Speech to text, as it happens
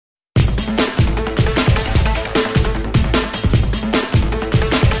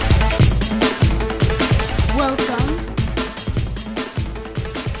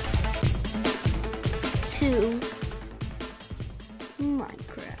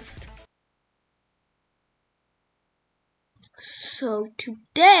So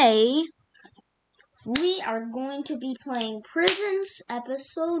today we are going to be playing Prisons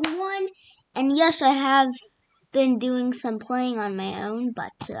Episode 1. And yes, I have been doing some playing on my own,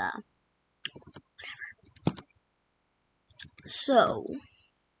 but whatever. So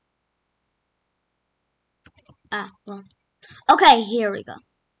well. Okay, here we go.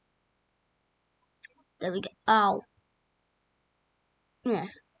 There we go. Oh. Yeah.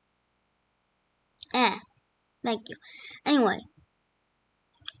 Thank you. Anyway.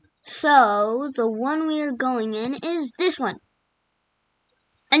 So, the one we are going in is this one.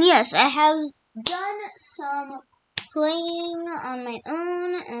 And yes, I have done some playing on my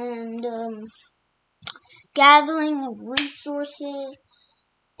own and gathering resources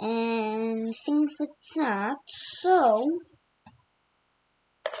and things like that. So,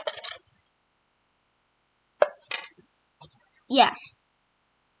 yeah.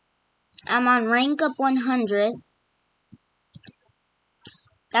 I'm on rank up 100.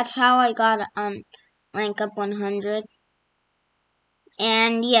 That's how I got on rank up 100.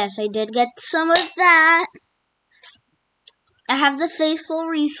 And yes, I did get some of that. I have the faithful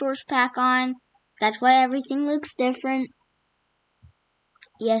resource pack on. That's why everything looks different.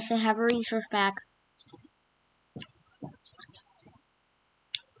 Yes, I have a resource pack.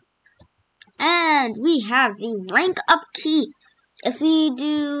 And we have the rank up key. If we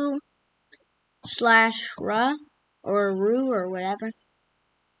do /ra or ru or whatever,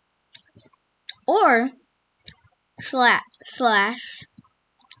 or slash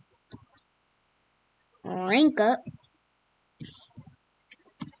rank up,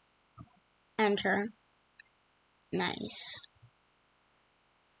 enter. Nice.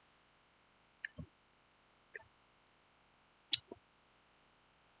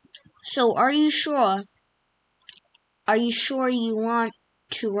 So are you sure? Are you sure you want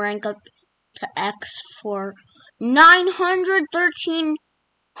to rank up to X for 913,000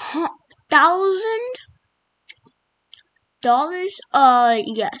 $?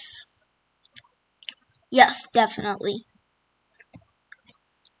 Yes. Yes, definitely.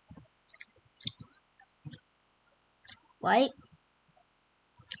 What?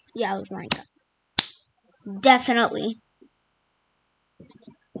 Yeah, I was rank up. Definitely.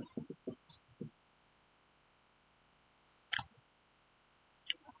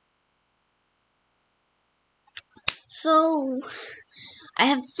 So, I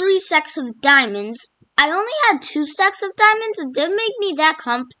have 3 stacks of diamonds. I only had 2 stacks of diamonds. It didn't make me that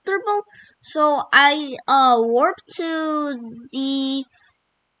comfortable, so I warped to the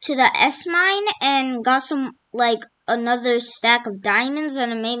S mine and got some another stack of diamonds,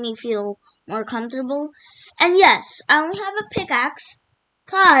 and it made me feel more comfortable. And yes, I only have a pickaxe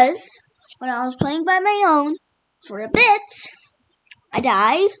cause when I was playing by my own for a bit, I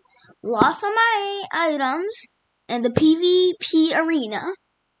died, lost all my items in the PvP arena.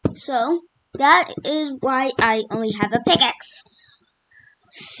 So, that is why I only have a pickaxe.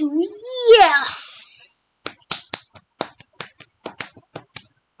 So, yeah.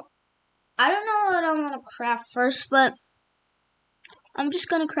 I don't know what I want to craft first, but I'm just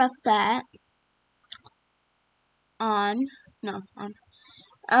going to craft that. Bam.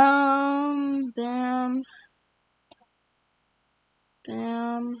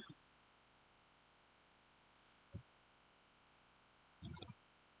 Bam.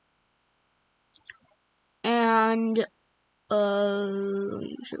 And,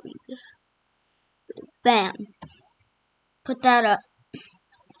 bam. Put that up.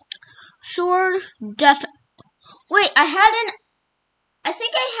 Sword, wait, I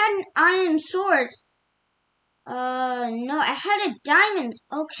think I had an iron sword. No, I had a diamond.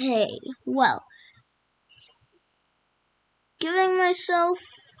 Okay, well. Giving myself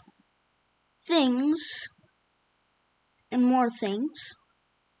things and more things.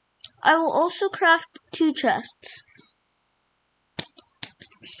 I will also craft 2 chests.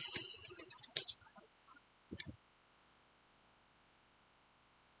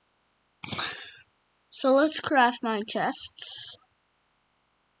 So let's craft my chests.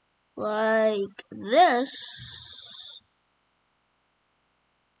 Like this.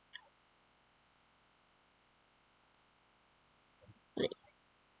 Wait.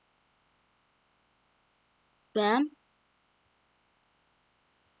 Bam.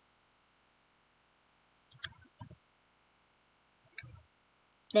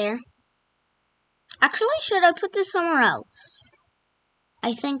 There. Actually, should I put this somewhere else?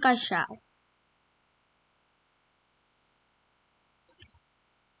 I think I shall.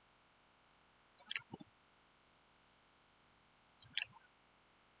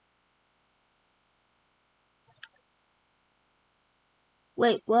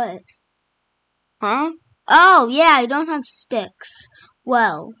 Wait, what? Huh? Oh, yeah, I don't have sticks.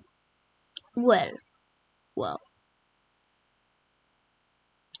 Well. Do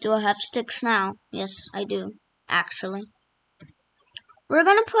I have sticks now? Yes, I do, actually. We're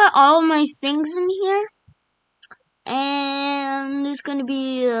gonna put all my things in here. And it's gonna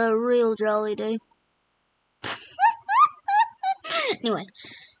be a real jolly day. Anyway.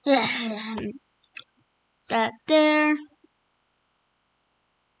 That there.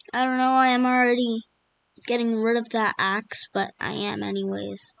 I don't know why I'm already getting rid of that axe, but I am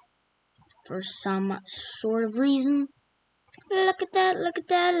anyways. For some sort of reason. Look at that, look at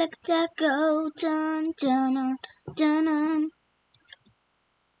that, look at that go. Dun, dun, dun, dun, dun.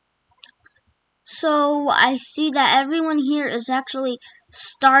 So I see that everyone here is actually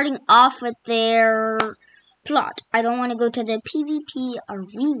starting off with their plot. I don't want to go to the PvP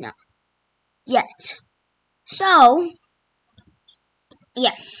arena yet. So,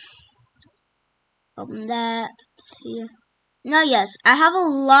 yeah. Open that. Here. Now, yes, I have a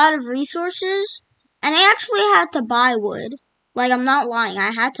lot of resources, and I actually had to buy wood. Like, I'm not lying.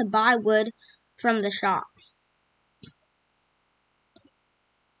 I had to buy wood from the shop.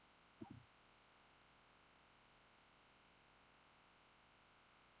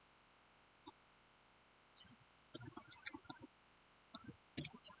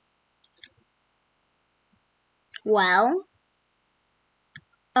 Well.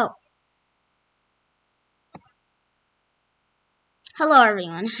 Oh. Hello,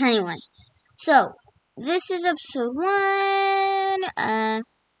 everyone. Anyway. So, this is episode 1. And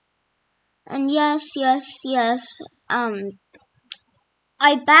yes.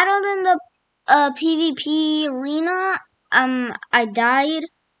 I battled in the PvP arena. I died.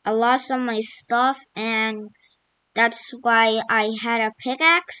 I lost all my stuff, and that's why I had a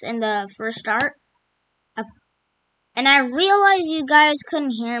pickaxe in the first start. And I realized you guys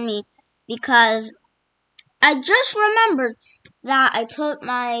couldn't hear me because I just remembered that I put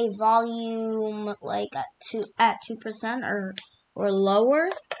my volume like at 2% or lower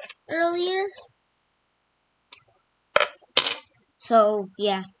earlier. So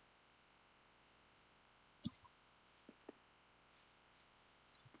yeah.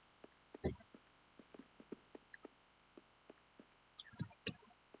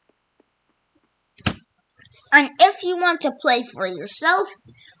 And if you want to play for yourself,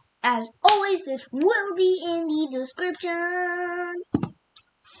 as always, this will be in the description.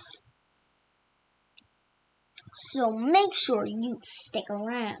 So make sure you stick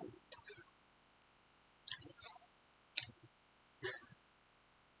around.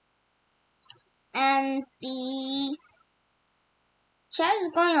 And the chat is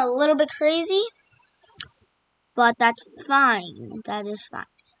going a little bit crazy, but that's fine. That is fine.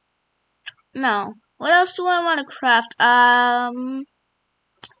 No. What else do I want to craft? Not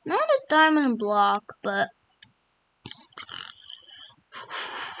a diamond block, but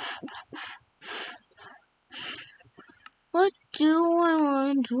what do I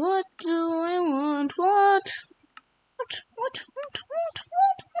want? What do I want? What?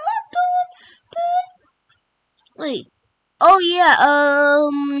 Wait. Oh yeah,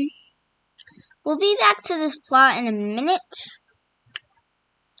 we'll be back to this plot in a minute.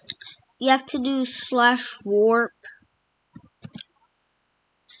 You have to do /warp.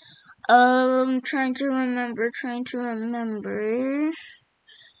 Trying to remember.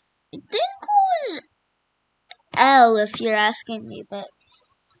 I think it was L if you're asking me, but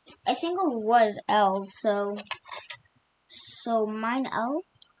I think it was L, so mine L?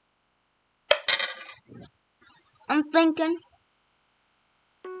 I'm thinking.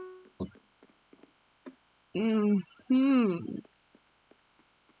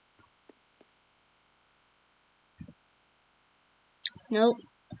 Nope.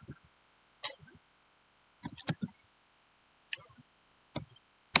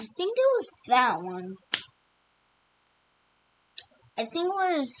 I think it was that one. I think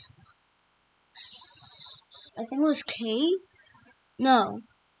it was K? No.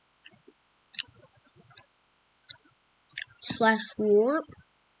 /warp.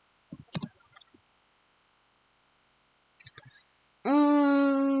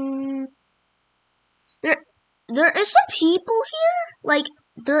 There is some people here. Like,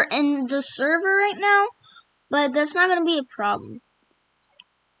 they're in the server right now. But that's not gonna be a problem.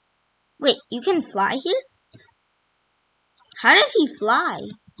 Wait, you can fly here? How does he fly?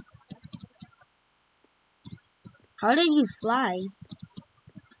 How did you fly?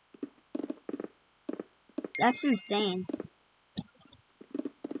 That's insane.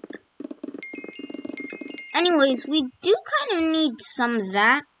 Anyways, we do kind of need some of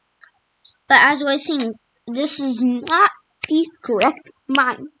that. But as I was saying, this is not the correct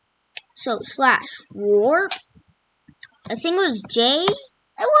mine. So slash warp. I think it was J. It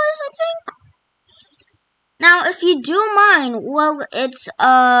was, I think. Now, if you do mine, well, it's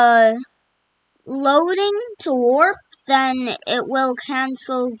loading to warp, then it will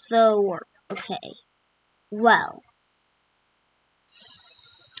cancel the warp. Okay. Well.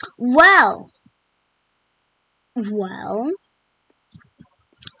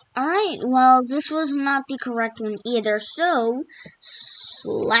 Alright, well, this was not the correct one either. So,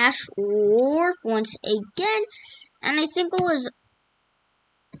 slash warp once again. And I think it was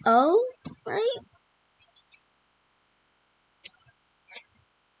O, right?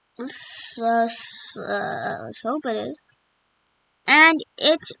 Let's hope it is. And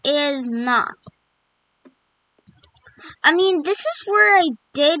it is not. I mean, this is where I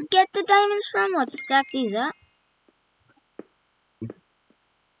did get the diamonds from. Let's stack these up.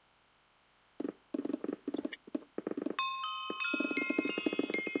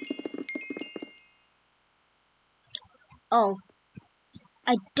 Oh,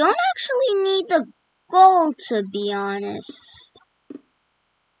 I don't actually need the gold, to be honest.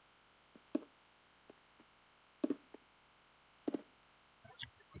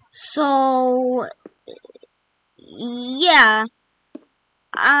 So, yeah,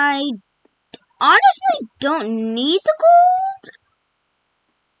 I honestly don't need the gold.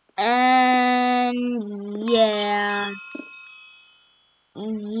 And yeah,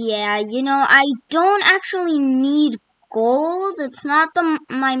 you know, I don't actually need gold. It's not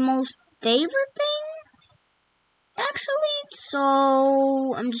my most favorite thing, actually.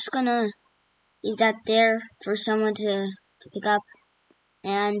 So I'm just gonna leave that there for someone to pick up,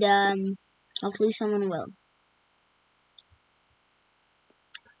 and hopefully someone will.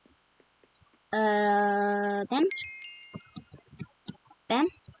 Bam, bam,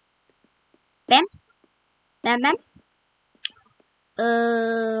 bam, bam, bam.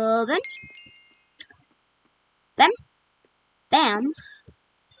 Bam, bam, bam.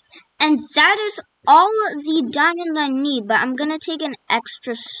 And that is all the diamonds I need, but I'm gonna take an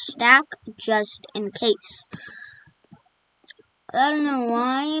extra stack just in case. I don't know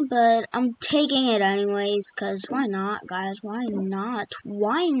why, but I'm taking it anyways, because why not, guys? Why not?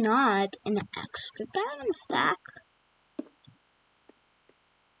 Why not an extra diamond stack?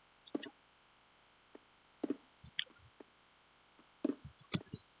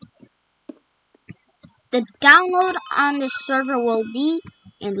 The download on this server will be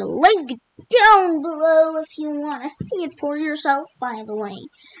in the link down below if you want to see it for yourself, by the way,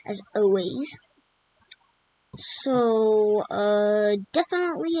 as always. So,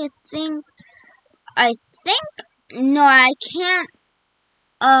 definitely I think, no, I can't,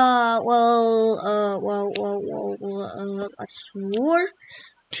 let's warp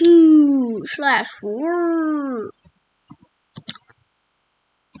to /warp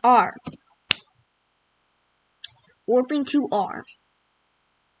R. Warping to R.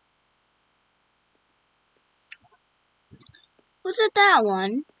 Was it that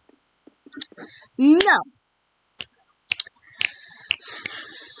one? No.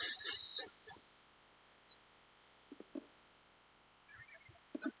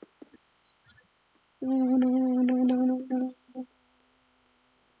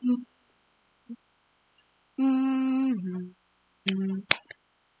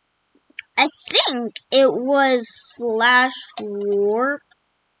 I think it was /warp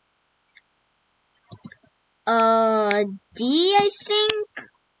D, I think,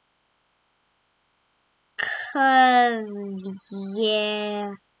 cause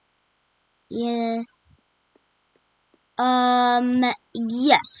yeah, yes,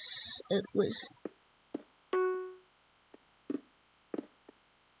 it was.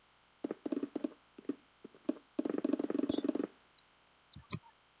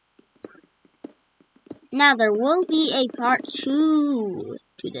 Now there will be a part 2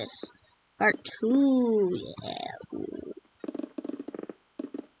 to this. Part 2, yeah.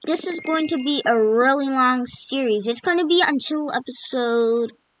 This is going to be a really long series. It's going to be until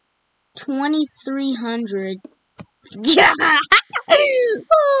episode 2300. Yeah!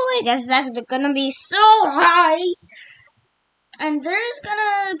 Oh my gosh, that's gonna be so high! And there's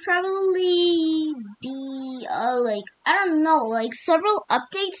gonna probably be, like, I don't know, like, several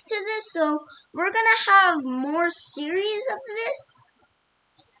updates to this, so we're gonna have more series of this.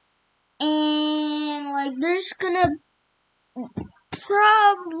 And, like, there's gonna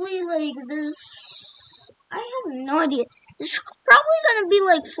probably, like, I have no idea. There's probably gonna be,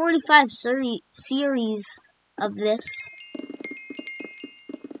 like, 45 series of this.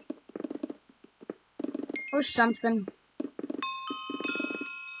 Or something.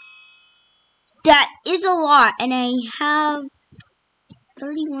 That is a lot, and I have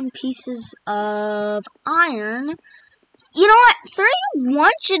 31 pieces of iron. You know what?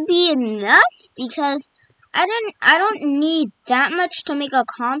 31 should be enough because I don't need that much to make a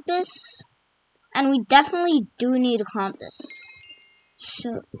compass. And we definitely do need a compass.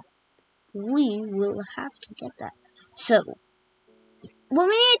 So we will have to get that. So what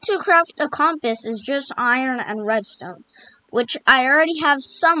we need to craft a compass is just iron and redstone, which I already have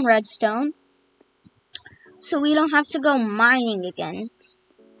some redstone. So we don't have to go mining again.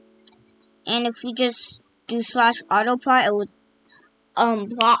 And if we just do /autoplot, it would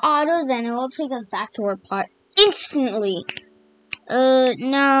plot auto, then it will take us back to our plot instantly.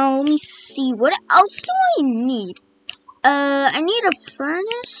 Now let me see, what else do I need? I need a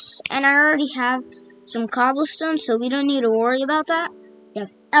furnace, and I already have some cobblestone, so we don't need to worry about that. We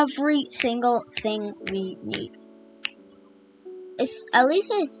have every single thing we need. At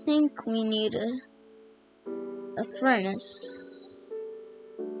least I think we need a furnace.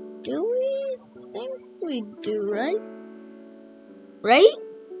 Do we? Think we do, right? Right?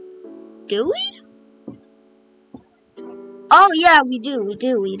 Do we? Oh yeah, we do.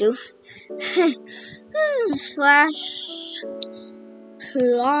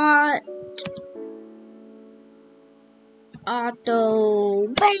 /plot auto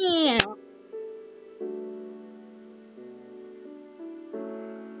bam.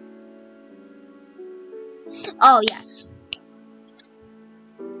 Oh yes.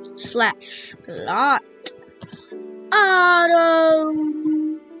 /plot auto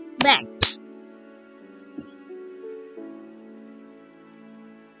bang.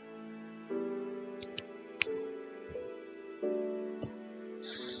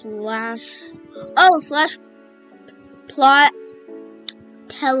 /plot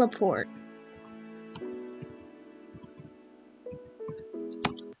teleport.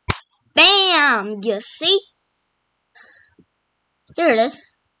 Bam! You see? Here it is.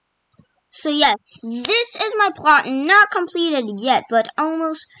 So yes, this is my plot, not completed yet, but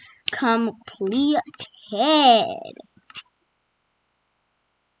almost completed.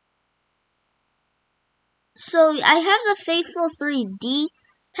 So I have the Faithful 3D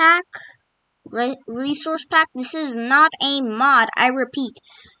pack, resource pack. This is not a mod. I repeat,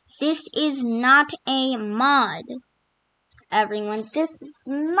 this is not a mod. Everyone, this is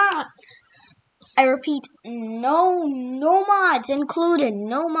not. I repeat, no mods included,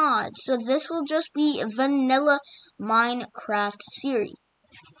 no mods. So this will just be vanilla Minecraft series.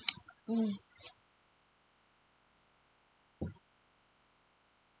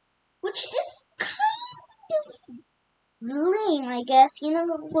 Which is kind of lame, I guess, you know,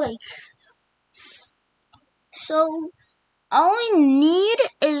 like. So all we need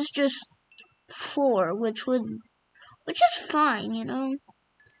is just 4, which is fine, you know.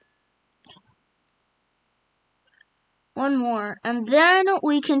 1 more, and then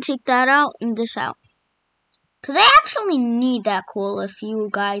we can take that out and this out. Because I actually need that coal, if you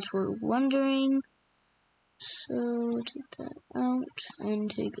guys were wondering. So, take that out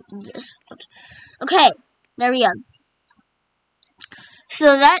and take this out. Okay, there we go.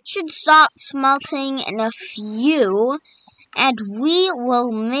 So that should stop smelting in a few, and we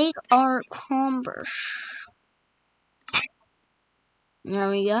will make our compass. There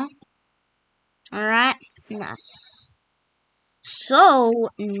we go. Alright, nice. So,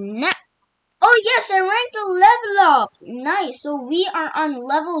 now. Oh yes, I ranked a level up. Nice. So we are on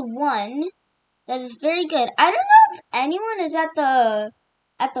level 1. That is very good. I don't know if anyone is at the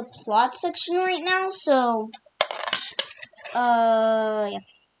plot section right now. So, yeah.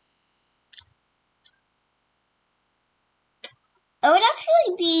 It would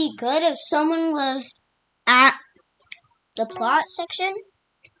actually be good if someone was at the plot section.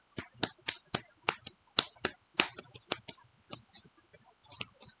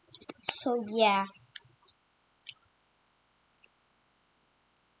 So yeah.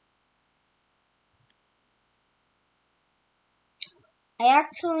 I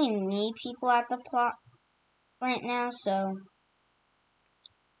actually need people at the plot right now, so.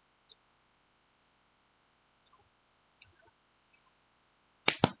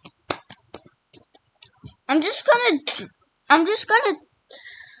 I'm just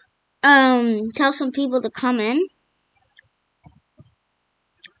gonna tell some people to come in.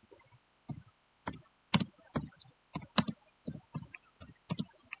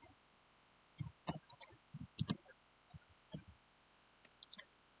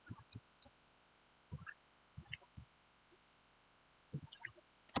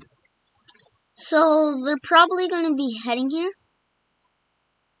 So they're probably going to be heading here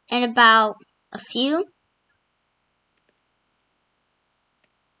in about a few.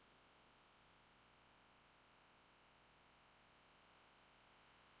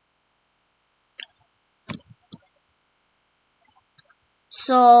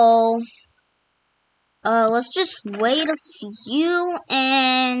 So, let's just wait a few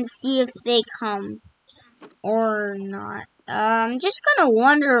and see if they come or not. I'm just gonna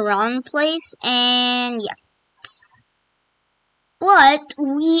wander around the place and yeah. But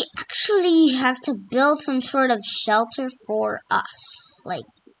we actually have to build some sort of shelter for us. Like,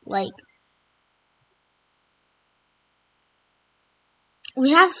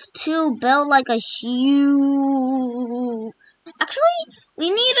 we have to build like a huge... Actually,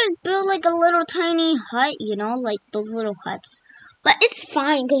 we need to build like a little tiny hut, you know, like those little huts. But it's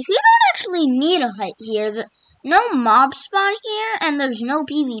fine, because we don't actually need a hut here. No mob spawn here, and there's no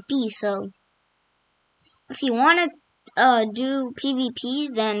PvP, so... If you want to do PvP,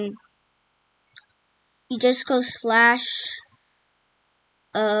 then you just go slash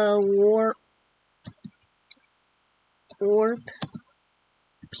warp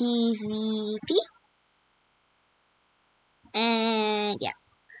PvP, and yeah.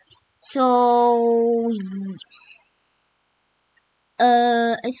 So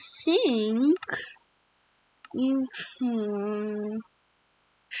I think you can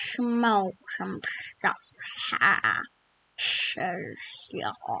smell some stuff. So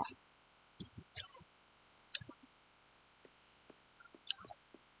yeah.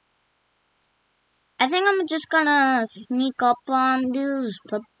 I think I'm just gonna sneak up on these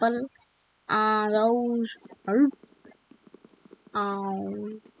people. Those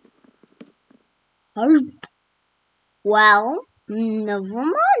well, never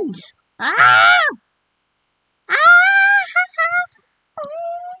mind. Ah! Ah!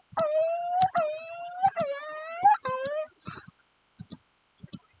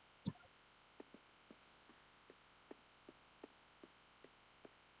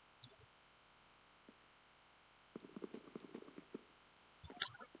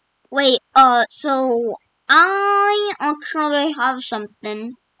 Wait, so I actually have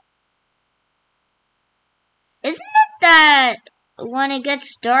something. Isn't it that when it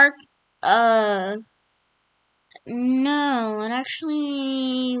gets dark, no, it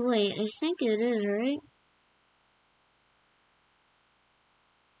actually, wait, I think it is, right?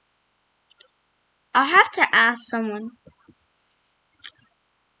 I'll have to ask someone.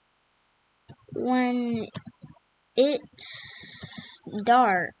 When it's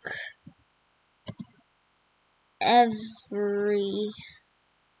dark, everywhere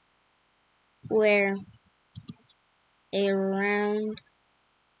around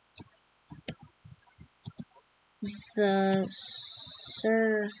the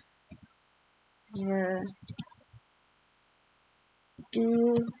server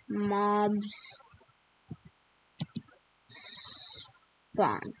do mobs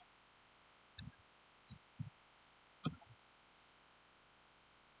spawn.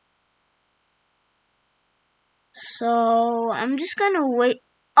 So I'm just gonna wait.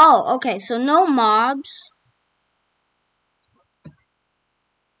 Oh, okay, so no mobs.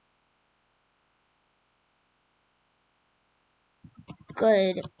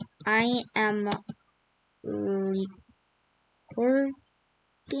 Good. I am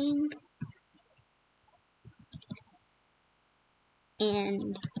recording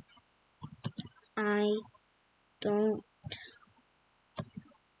and I don't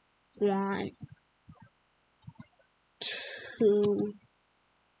want to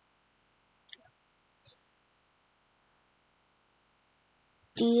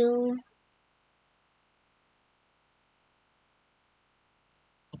deal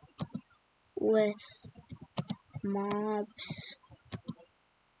with mobs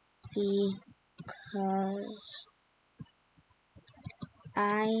because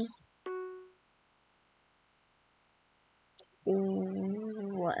I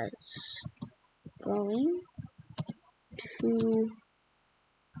was going to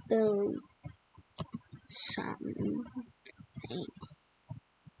build something.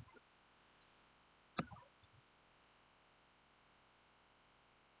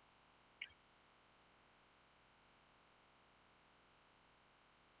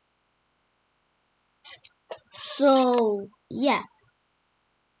 So, yeah.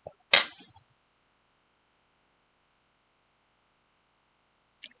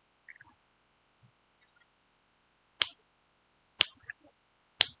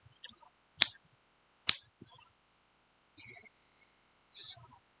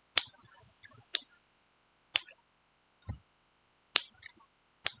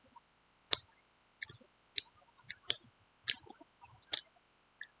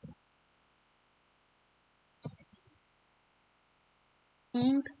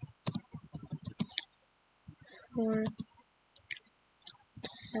 Thank for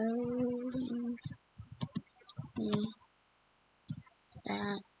telling me that.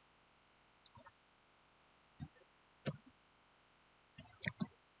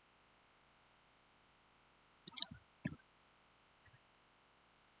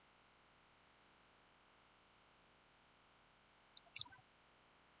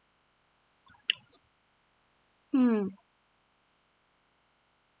 Hmm.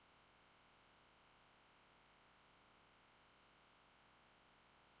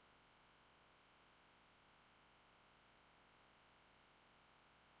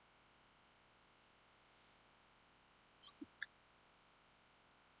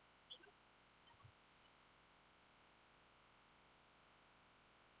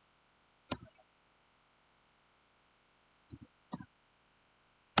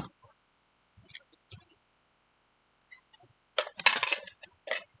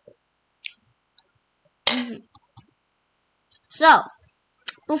 So,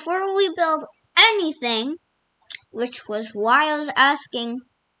 before we build anything, which was why I was asking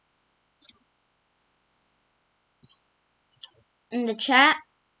in the chat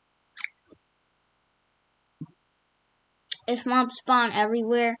if mobs spawn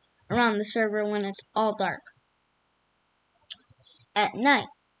everywhere around the server when it's all dark at night.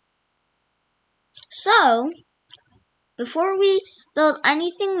 So, before we build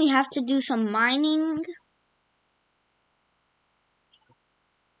anything, we have to do some mining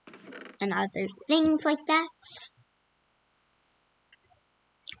and other things like that.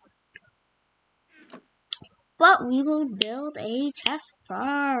 But we will build a chest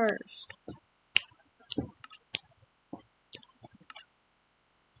first.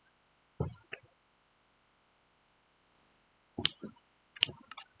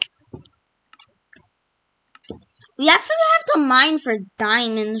 We actually have to mine for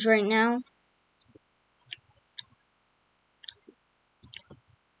diamonds right now.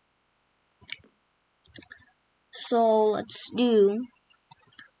 So let's do.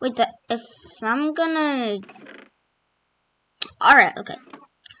 Wait, if I'm gonna. Alright, okay.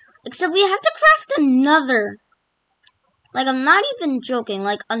 Except we have to craft another. Like, I'm not even joking,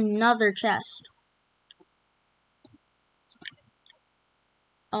 like another chest.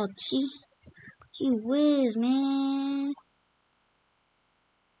 Oh, gee whiz, man.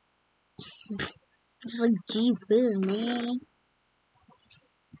 Just like gee whiz, man.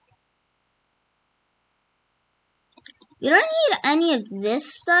 We don't need any of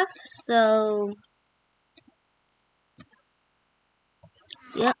this stuff, so.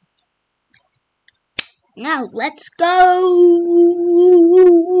 Yep. Now, let's go!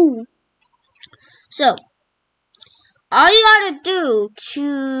 So, all you gotta do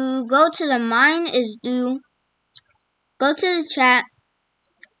to go to the mine is go to the chat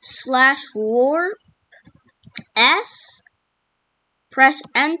 /warp S, press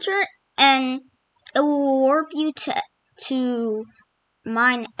enter, and it will warp you to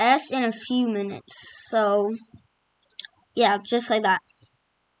mine S in a few minutes. So, yeah, just like that.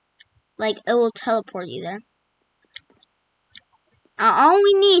 Like, it will teleport you there. All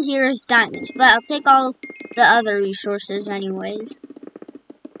we need here is diamonds, but I'll take all the other resources anyways.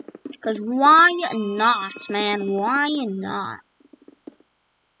 Because why not, man? Why not?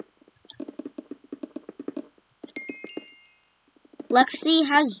 Lexi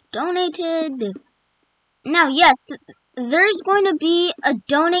has donated. Now, yes, there's going to be a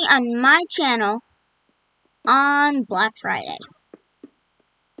donate on my channel on Black Friday.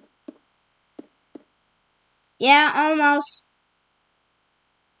 Yeah, almost.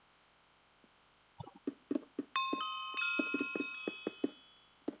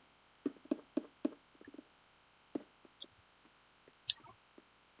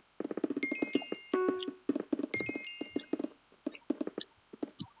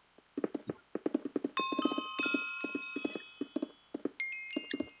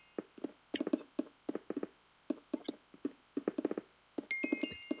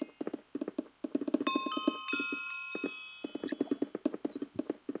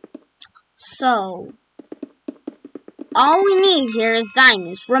 So, all we need here is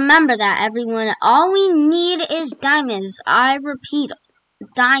diamonds. Remember that, everyone. All we need is diamonds. I repeat,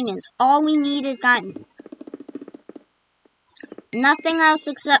 diamonds. All we need is diamonds. Nothing else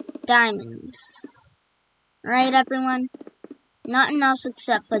except diamonds. Right, everyone? Nothing else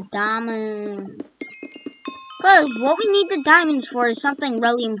except for diamonds. Because what we need the diamonds for is something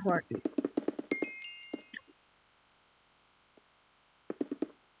really important.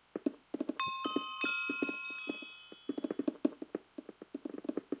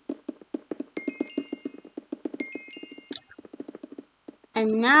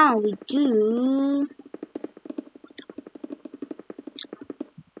 And now we do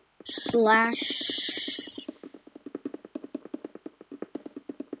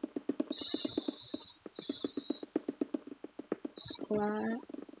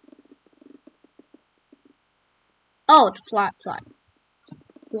oh, it's plot.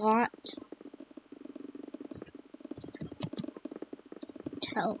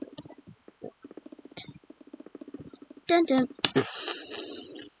 Tell. dun, dun.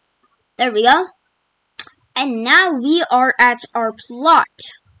 There we go. And now we are at our plot.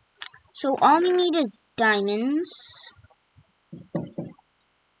 So all we need is diamonds.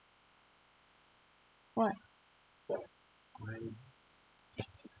 What?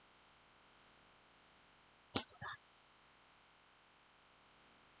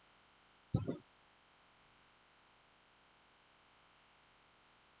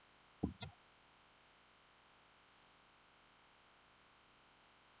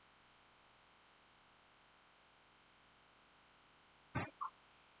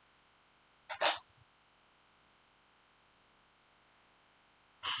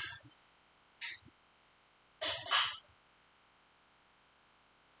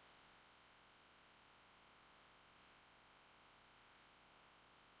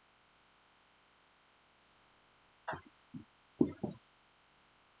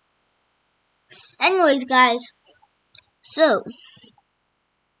 Anyways, guys. So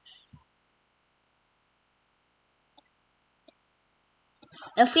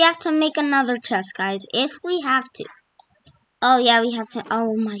if we have to make another chest, guys, if we have to. Oh yeah, we have to.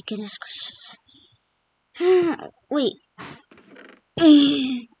 Oh my goodness gracious. Wait. You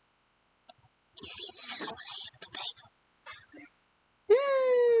see, this is what I have to pay for.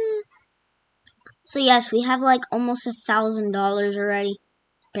 So yes, we have like almost $1,000 already,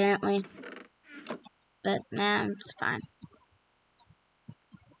 apparently. But man, it's fine.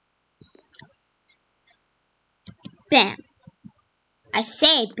 Bam. I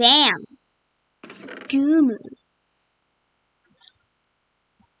say bam. Goom.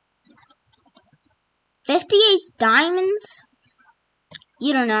 58 diamonds?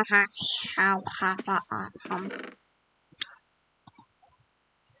 You don't know how.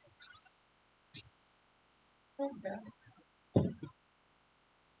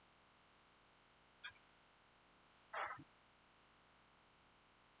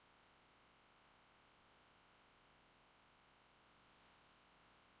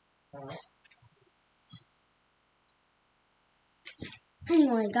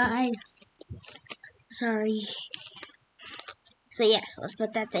 Anyway, guys. Sorry. So yes, let's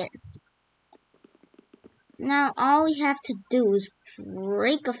put that there. Now all we have to do is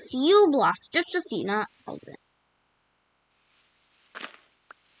break a few blocks. Just a few, not all of it.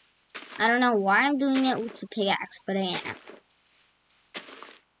 I don't know why I'm doing it with the pickaxe, but I am.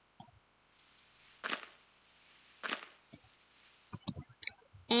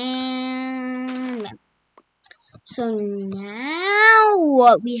 And so now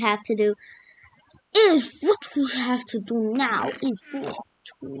what we have to do is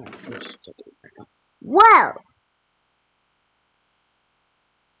Well,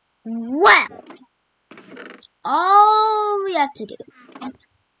 all we have to do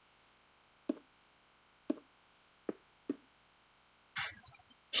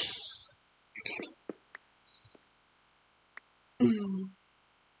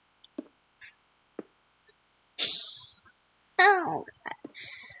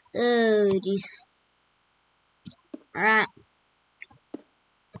Oh, jeez. Alright.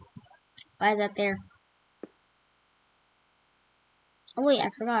 Why is that there? Oh, wait, I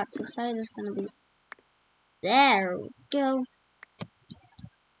forgot. This side is gonna be... There we go.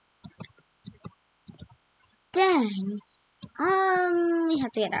 Dang. We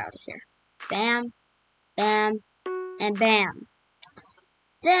have to get out of here. Bam, bam, and bam.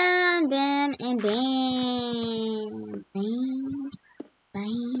 Then, bam, and bam. Bam,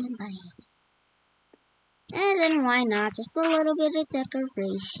 bam, bam. And then why not? Just a little bit of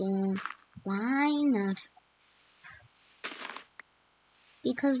decoration. Why not?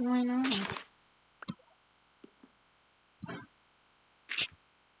 Because why not?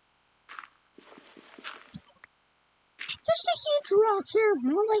 Just a huge rock here,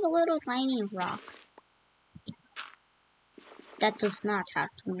 more like a little tiny rock. That does not have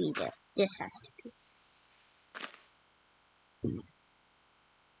to be there. This has to be.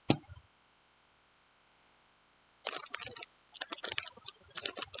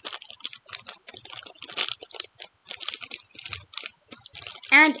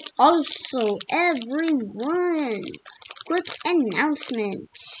 And also, everyone, quick announcement.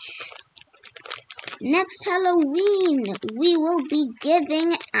 Next Halloween, we will be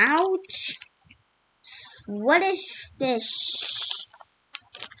giving out Swedish fish.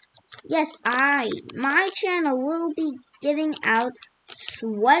 Yes, my channel will be giving out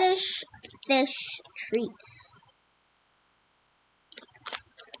Swedish fish treats.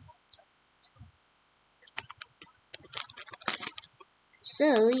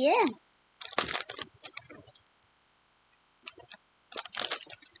 So, yeah.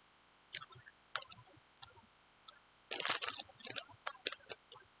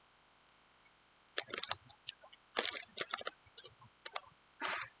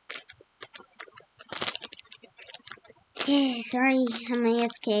 Okay, sorry, I'm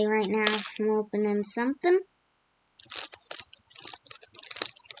AFK right now. I'm opening something.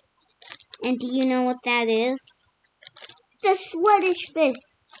 And do you know what that is? The Swedish fish.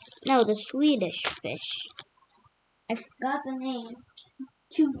 No, the Swedish fish. I forgot the name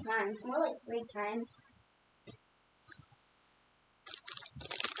 2 times, more like 3 times.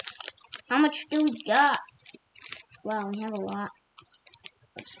 How much do we got? Well, we have a lot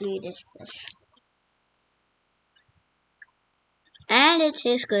of Swedish fish. And it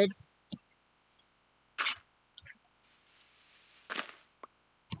tastes good.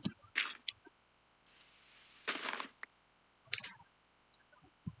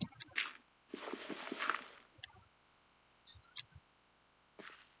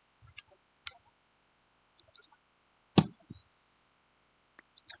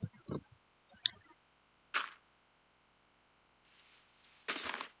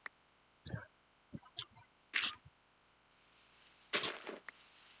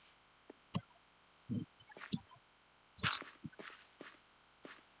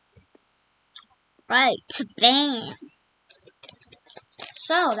 Right, bam.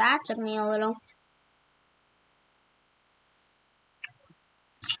 So that took me a little.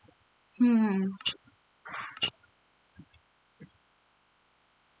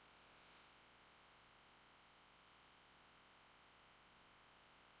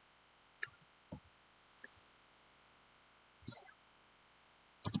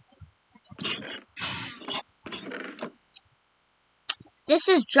 This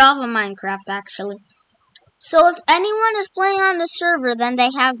is Java Minecraft, actually. So if anyone is playing on the server, then they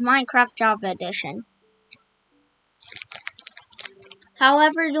have Minecraft Java Edition.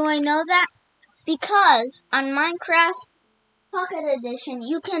 However, do I know that? Because on Minecraft Pocket Edition,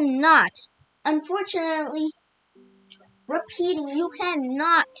 you cannot, unfortunately, repeating, you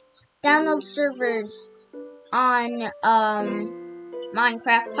cannot download servers on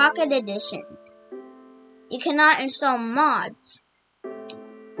Minecraft Pocket Edition. You cannot install mods.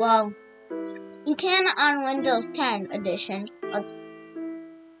 Well, you can on Windows 10 edition of,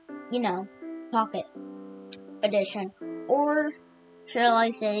 Pocket Edition. Or, shall I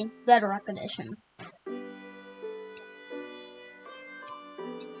say, Bedrock Edition.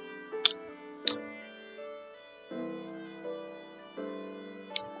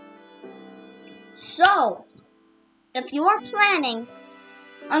 So, if you are planning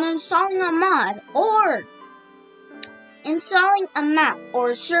on installing a mod or installing a map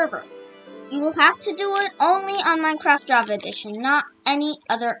or a server, you will have to do it only on Minecraft Java Edition, not any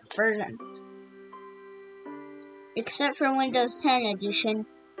other version. Except for Windows 10 Edition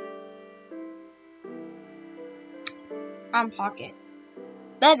on Pocket,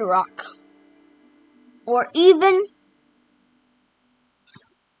 Bedrock, or even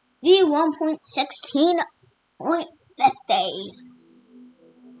the 1.16.50.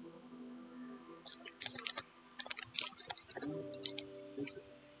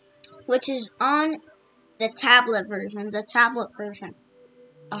 Which is on the tablet version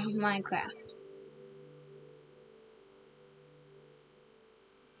of Minecraft.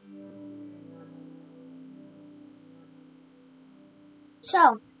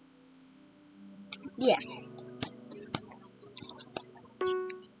 So, yeah.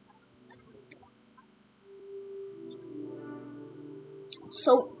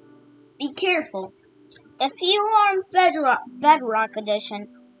 So, be careful. If you are on Bedrock Edition,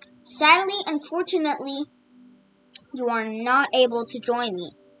 sadly, unfortunately, you are not able to join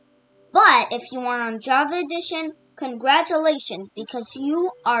me. But if you are on Java Edition, congratulations, because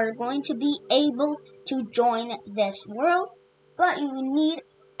you are going to be able to join this world. But you need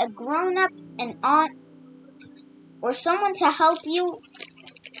a grown-up, an aunt, or someone to help you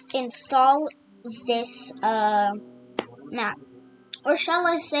install this map. Or shall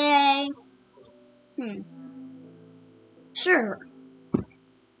I say, server.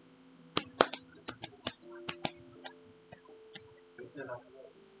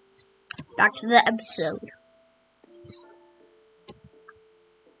 Back to the episode.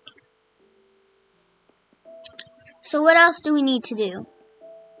 So what else do we need to do?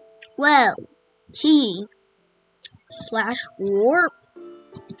 Well, T/warp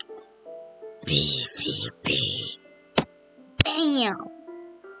PvP. Bam!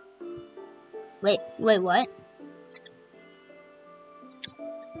 Wait, what?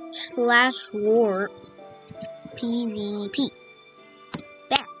 /warp PvP.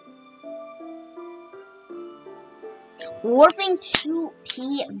 Bam! Warping to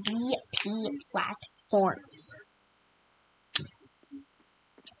PvP platform.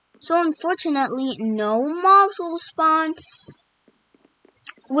 So unfortunately, no mobs will spawn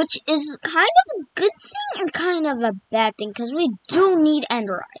which is kind of a good thing and kind of a bad thing, because we do need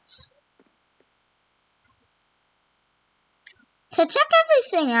ender eyes. To check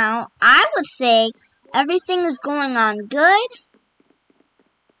everything out, I would say everything is going on good.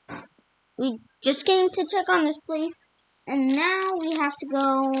 We just came to check on this place, and now we have to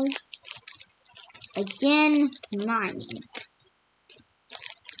go again mining.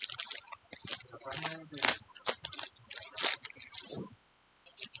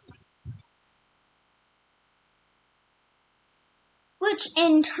 Which,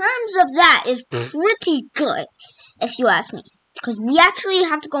 in terms of that, is pretty good, if you ask me. Because we actually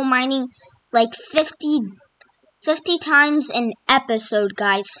have to go mining like 50 times an episode,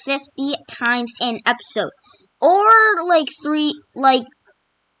 guys. 50 times an episode. Or like 6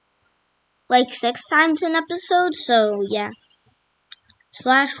 times an episode. So, yeah.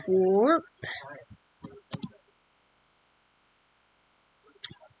 /warp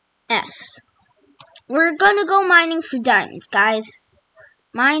S. We're gonna go mining for diamonds, guys.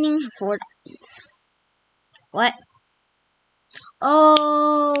 Mining for diamonds. What?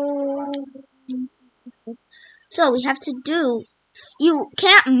 Oh. So we have to do. You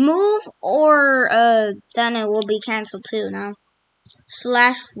can't move, or then it will be canceled too. Now.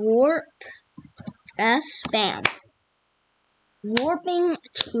 /warp S spam. Warping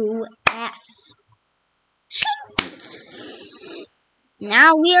to S.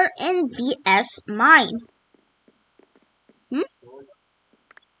 Now we are in the S mine.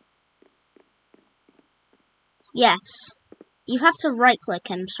 Yes. You have to right-click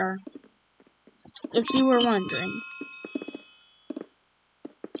him, sir. If you were wondering.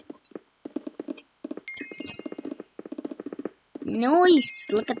 Nice.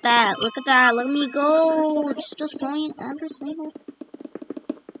 Look at that. Look at that. Let me go. Just destroying every single.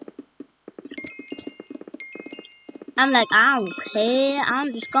 I'm like, I don't care.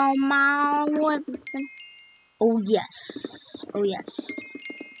 I'm just gonna mine everything. Oh, yes. Oh, yes.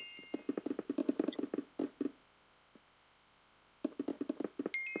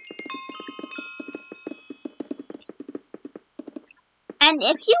 And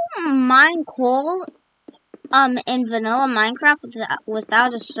if you mine coal in vanilla Minecraft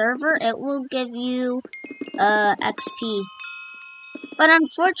without a server, it will give you XP. But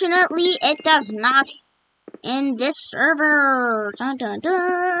unfortunately, it does not in this server. Dun dun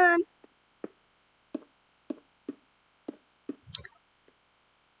dun.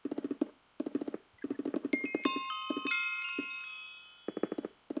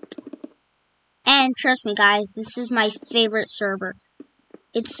 And trust me, guys, this is my favorite server.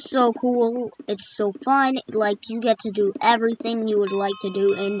 It's so cool. It's so fun. Like, you get to do everything you would like to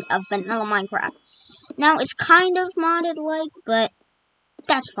do in a vanilla Minecraft. Now, it's kind of modded-like, but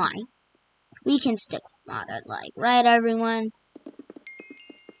that's fine. We can stick with modded-like, right, everyone?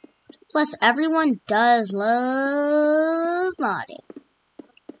 Plus, everyone does love modding.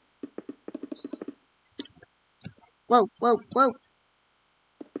 Whoa, whoa, whoa.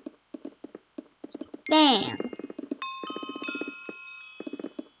 Bam.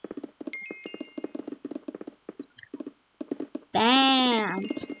 Bam.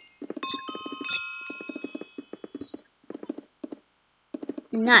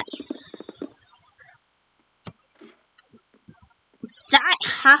 Nice. That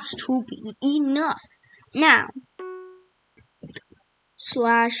has to be enough. Now,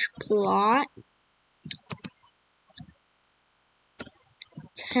 /plot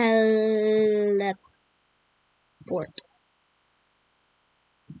teleport.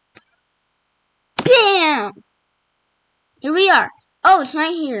 Bam! Here we are. Oh, it's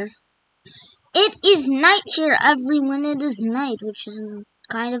night here. It is night here, everyone. It is night, which is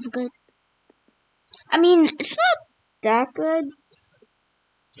kind of good. I mean, it's not that good.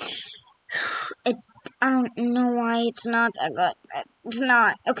 I don't know why it's not that good. It's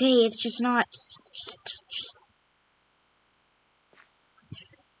not. Okay, it's just not.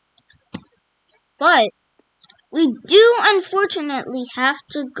 But we do, unfortunately, have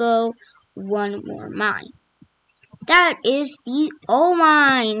to go one more mine. That is the O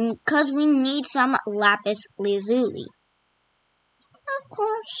mine, because we need some lapis lazuli. Of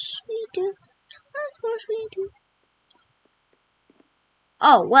course we do. Of course we do.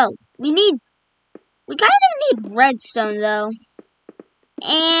 Oh, well, we kind of need redstone, though.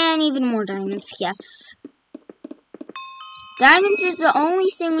 And even more diamonds, yes. Diamonds is the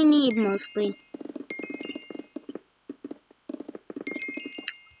only thing we need, mostly.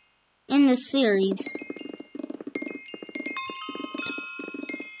 In this series.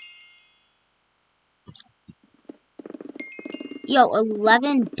 Yo,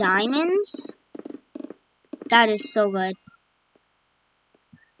 11 diamonds? That is so good.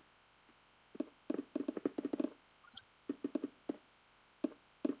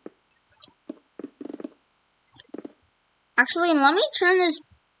 Actually, let me turn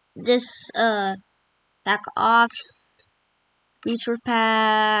this back off. Feature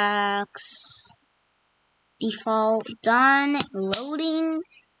packs. Default. Done. Loading.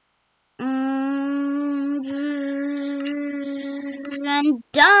 And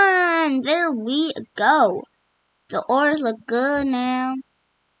done! There we go. The ores look good now.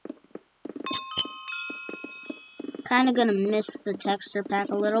 Kinda gonna miss the texture pack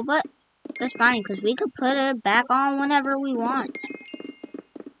a little, but that's fine, because we could put it back on whenever we want.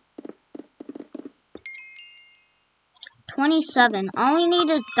 27. All we need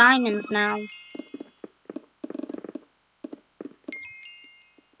is diamonds now.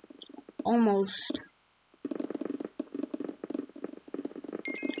 Almost.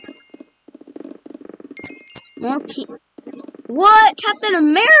 More What? Captain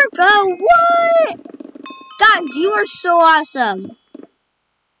America? What? Guys, you are so awesome.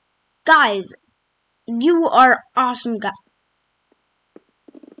 Guys, you are awesome, guys.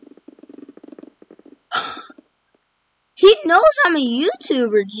 He knows I'm a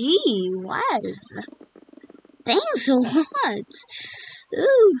YouTuber. Gee, Wes. Thanks a lot.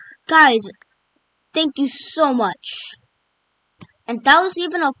 Ooh. Guys, thank you so much. And that was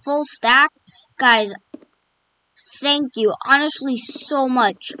even a full stack. Guys, thank you. Honestly, so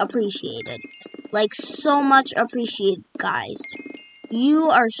much appreciated. Like, so much appreciated, guys. You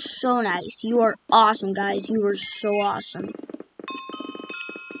are so nice. You are awesome, guys. You are so awesome.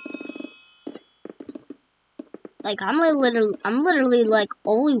 Like, I'm literally like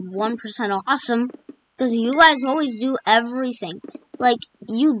only 1% awesome. Because you guys always do everything. Like,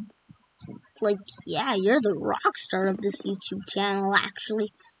 yeah, you're the rock star of this YouTube channel,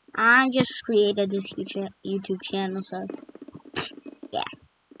 actually. I just created this YouTube channel, so, yeah.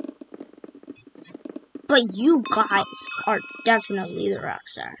 But you guys are definitely the rock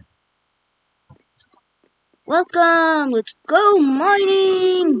star. Welcome! Let's go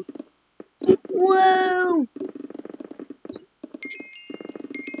mining! Whoa!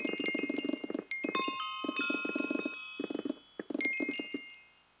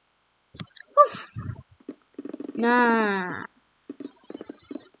 Nah.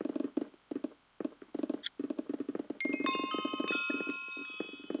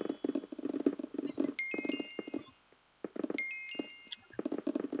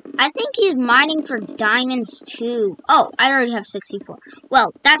 I think he's mining for diamonds too. Oh, I already have 64.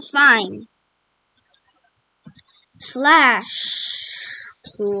 Well, that's fine. /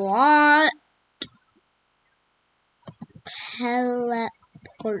 plot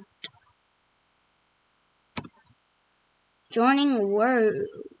teleport. Joining word.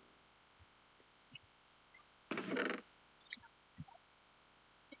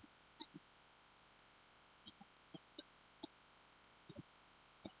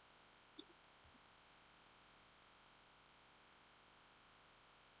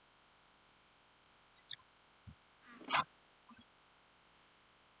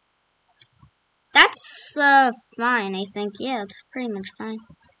 That's fine, I think. Yeah, it's pretty much fine.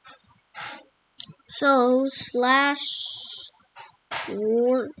 So /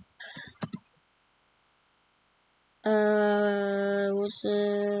 warp. Was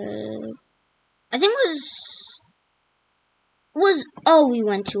it? I think it was all we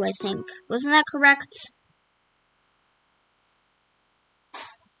went to, I think. Wasn't that correct?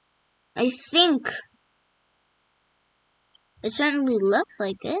 I think. It certainly looked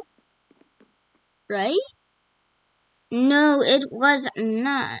like it. Right? No, it was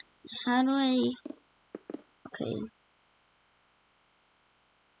not. How do I... Okay.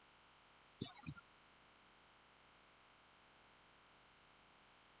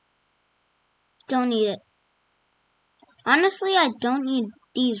 Don't need it. Honestly, I don't need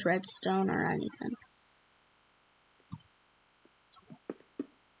these redstone or anything.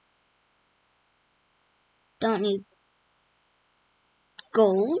 Don't need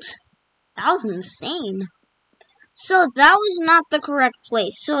gold. That was insane. So that was not the correct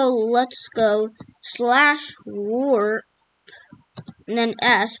place. So let's go / warp and then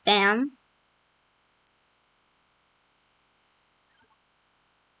S, bam.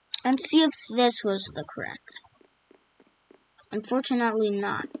 And see if this was the correct. Unfortunately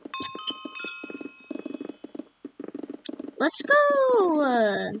not. Let's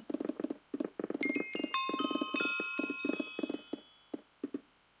go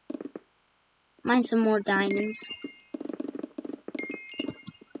mine some more diamonds.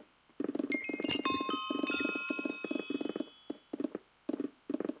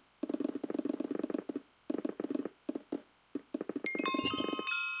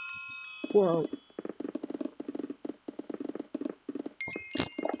 Whoa.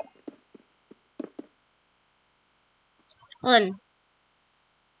 Hold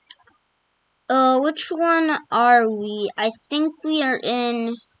on. Which one are we? I think we are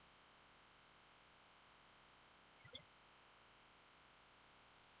in...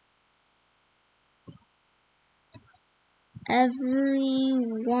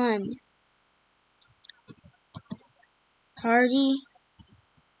 Everyone. Party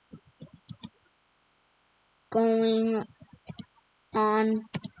going on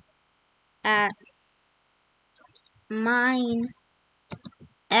at mine.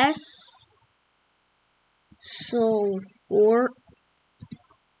 So we're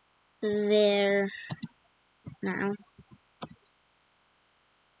there now.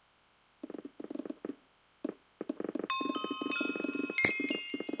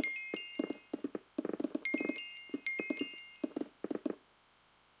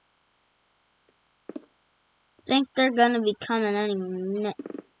 Think they're gonna be coming any minute.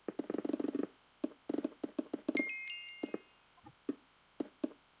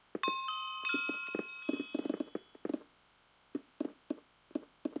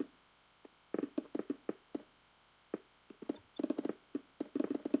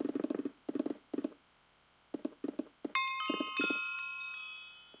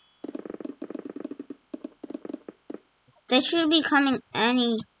 They should be coming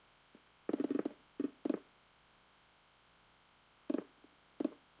any...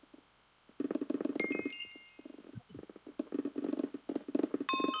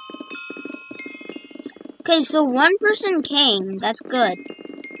 Okay, so one person came. That's good.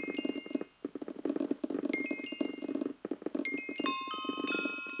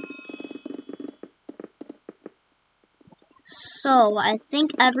 So, I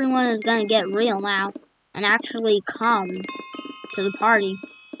think everyone is gonna get real now and actually come to the party.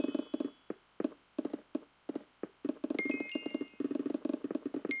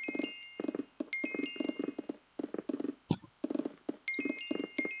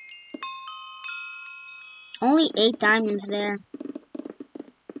 Only 8 diamonds there.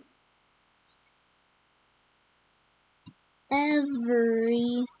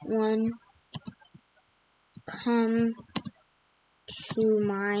 Everyone come to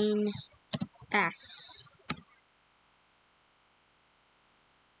mine S.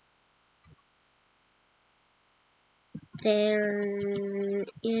 There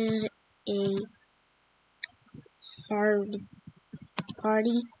is a hard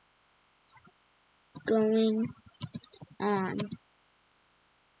party going on.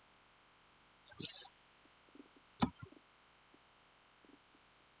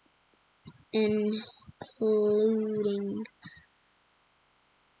 Including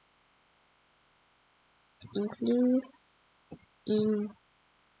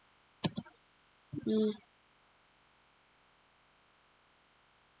me.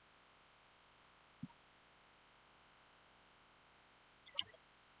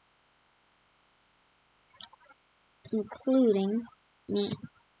 Including me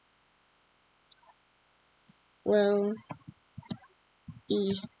will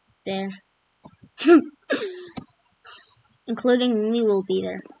be there. Including me will be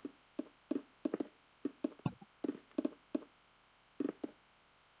there.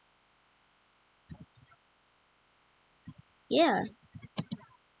 Yeah.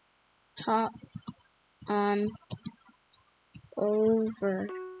 Hop on over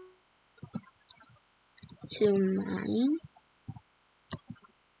to mine.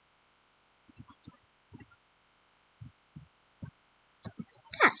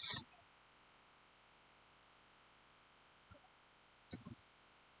 Yes.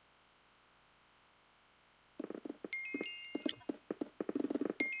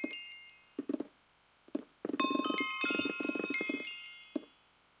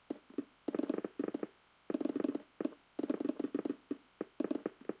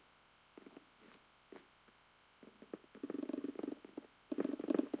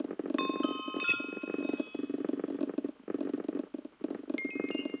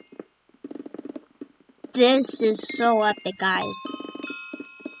 This is so epic, guys.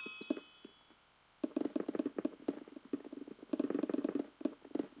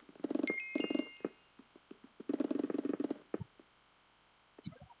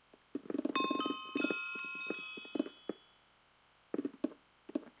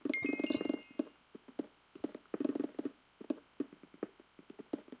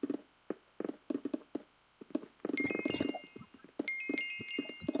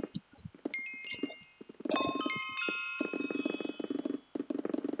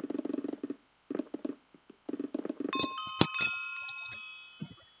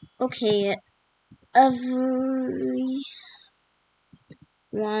 Okay, everyone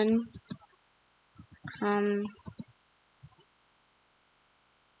come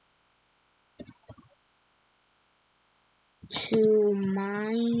to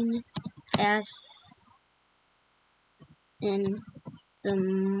mine S in the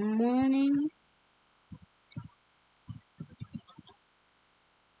morning.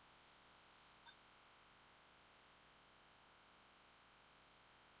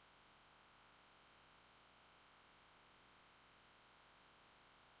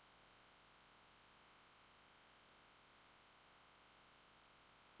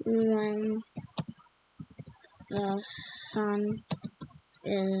 When the sun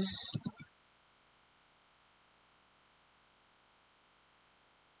is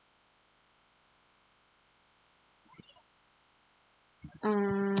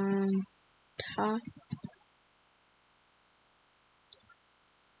on top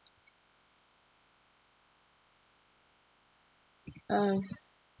of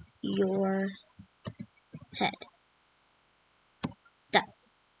your head. Done.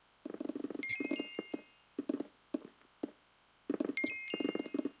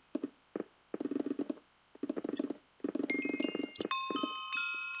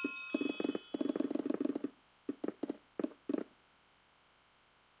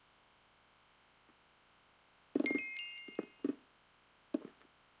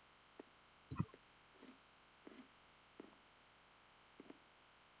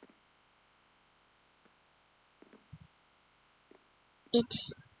 It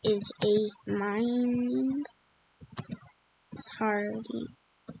is a mining party.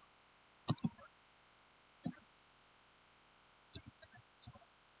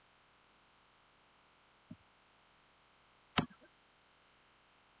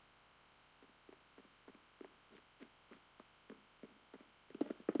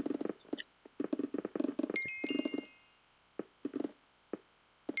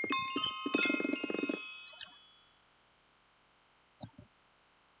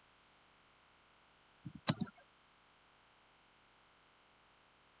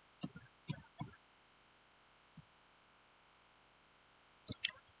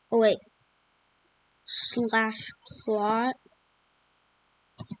 Oh wait. Slash plot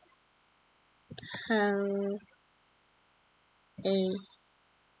how a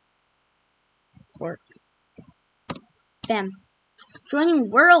work. Bam. Joining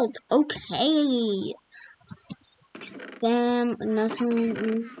world. Okay. Bam.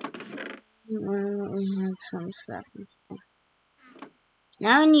 Nothing. Well, we have some stuff.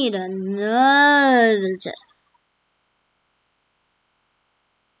 Now we need another chest.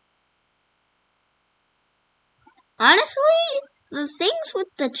 Honestly, the things with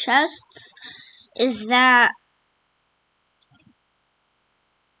the chests is that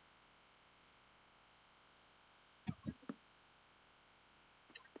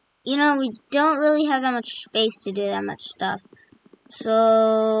you know, we don't really have that much space to do that much stuff.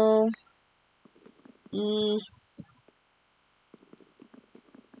 So,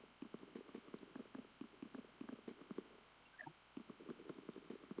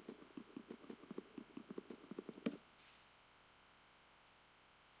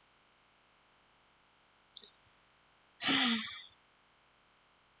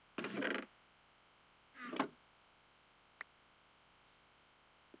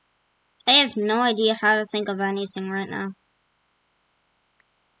 I have no idea how to think of anything right now.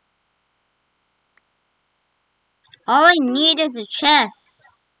 All I need is a chest.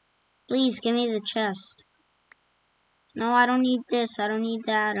 Please give me the chest. No, I don't need this. I don't need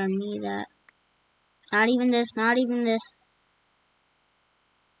that. I don't need that. Not even this. Not even this.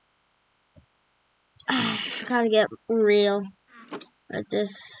 I gotta get real with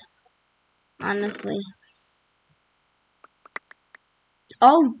this. Honestly.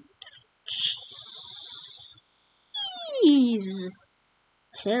 Oh, jeez.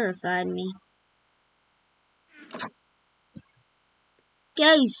 Terrified me.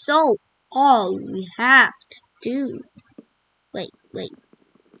 Okay, so all we have to do. Wait.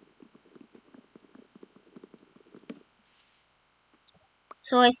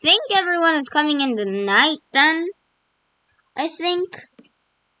 So I think everyone is coming in tonight then. I think.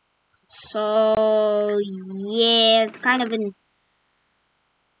 So yeah, it's kind of an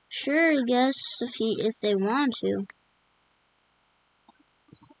sure, I guess if they want to.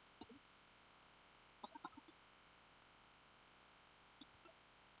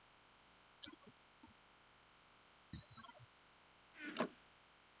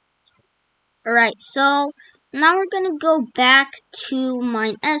 Alright, so now we're gonna go back to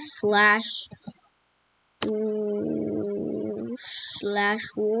mine S slash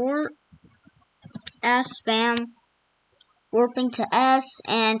warp S spam warping to S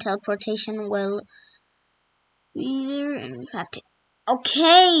and teleportation will be there and we have to.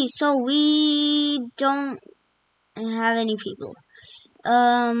 Okay, so we don't I don't have any people.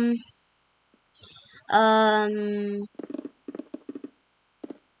 Um,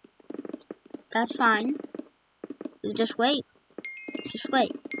 that's fine. You just wait. Just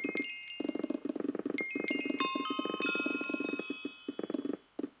wait.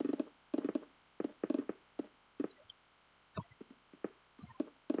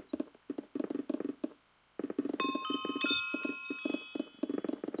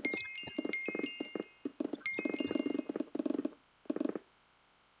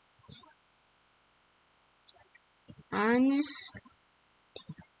 Honestly,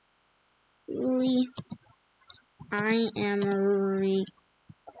 I am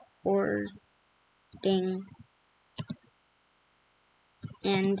recording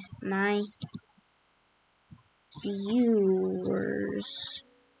and my viewers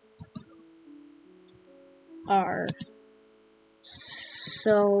are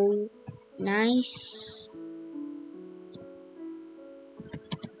so nice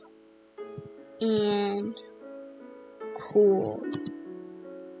and cool.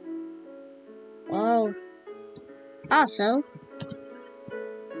 Well, also,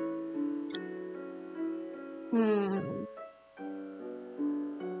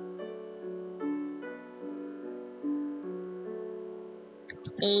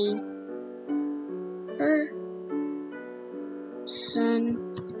 a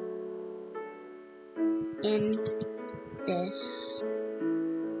person in this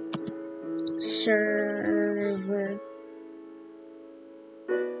server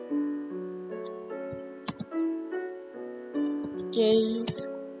gave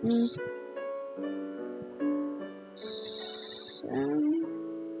me some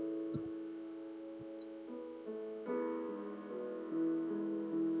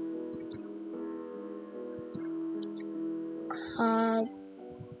cobblestone.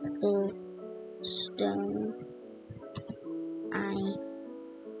 I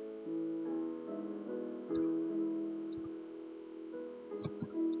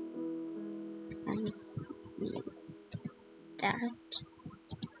need that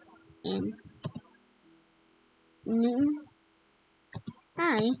in noon.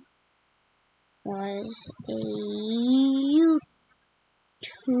 I was a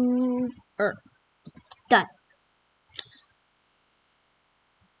YouTuber. Done.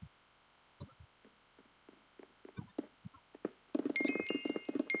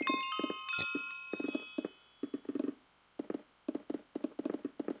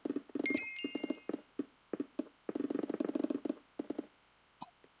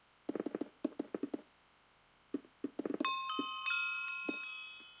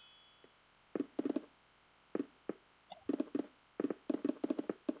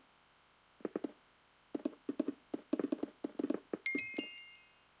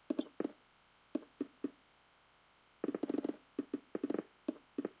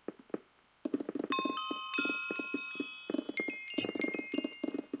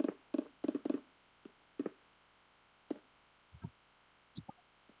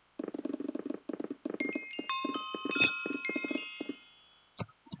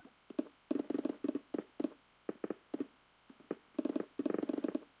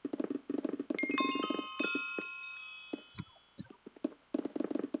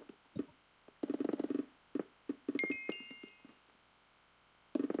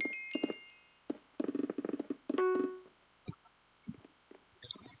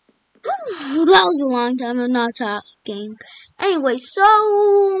 That was a long time of not talking. Anyway,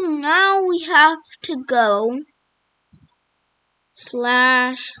 so now we have to go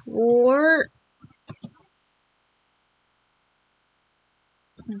 /war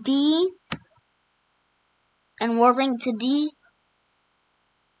D and warping to D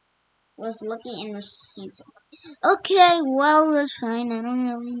was looking and receiving. Okay, well, that's fine. I don't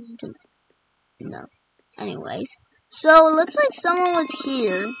really need to know. Anyways, so it looks like someone was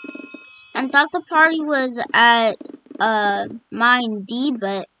here and thought the party was at mine D,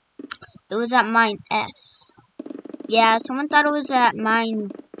 but it was at mine S. Yeah, someone thought it was at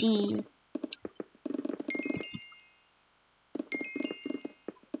mine D.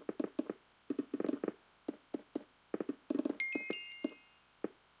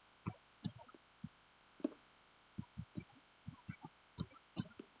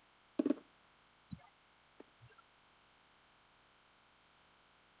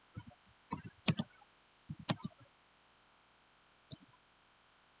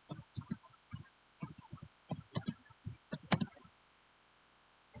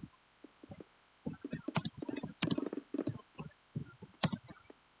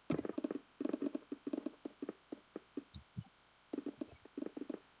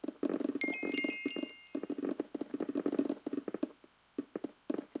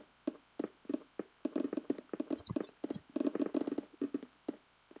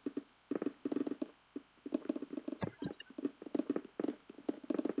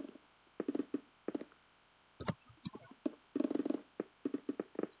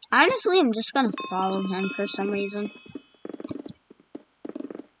 Honestly, I'm just gonna follow him for some reason.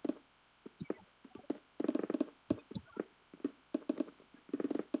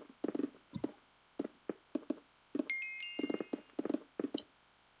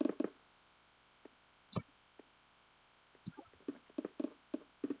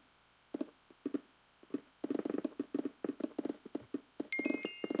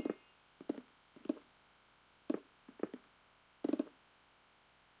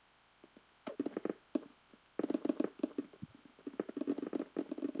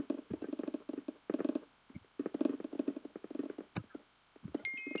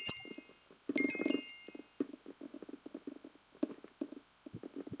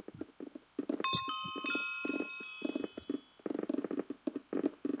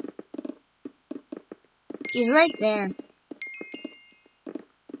 He's right there.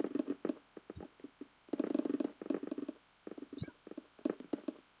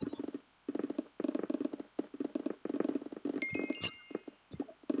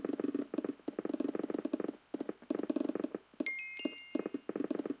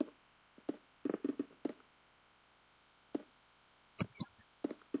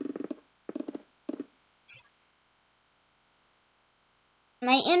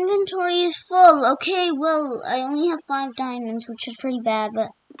 My inventory is full. Okay, well, I only have 5 diamonds, which is pretty bad,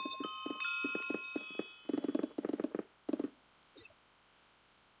 but...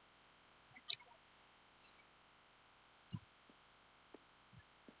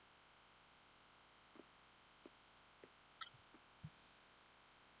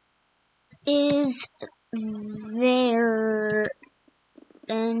 Is there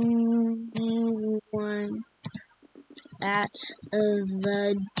anyone at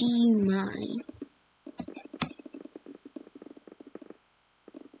the D mine?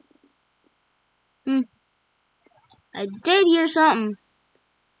 I did hear something.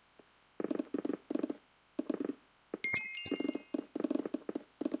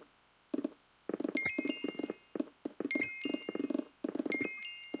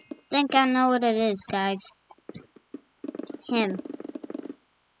 Think I know what it is, guys. Him.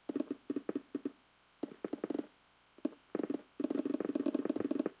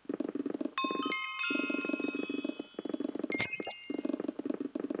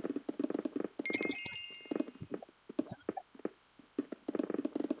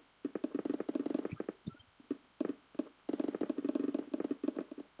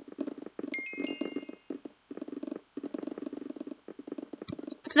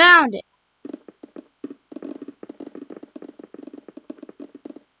 Found it.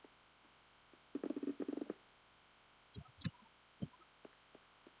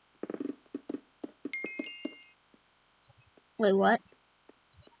 Wait, what?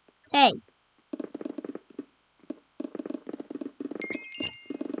 Hey.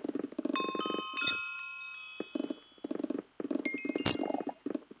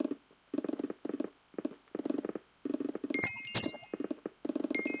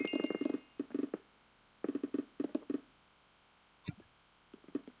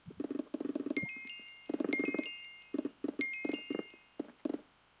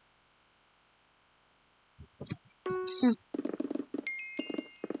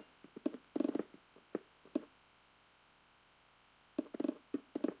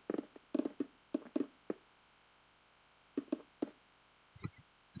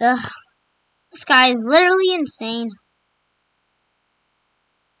 Ugh. This guy is literally insane.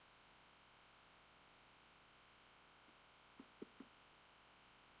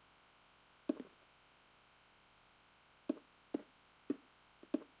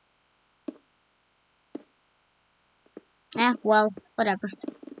 Well, whatever.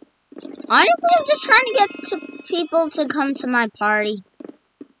 Honestly, I'm just trying to get people to come to my party.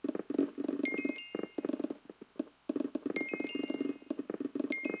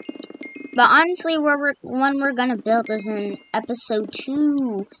 But honestly, when we're gonna build is in episode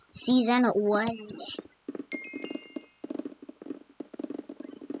 2, season 1.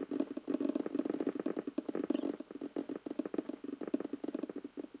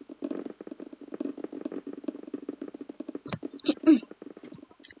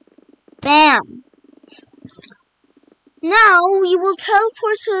 Bam! Now, we will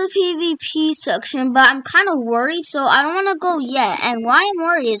teleport to the PvP section, but I'm kind of worried, so I don't want to go yet. And why I'm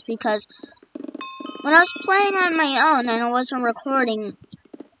worried is because when I was playing on my own and I wasn't recording,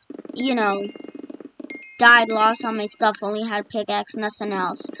 you know, died, lost all my stuff, only had pickaxe, nothing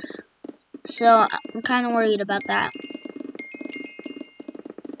else. So, I'm kind of worried about that.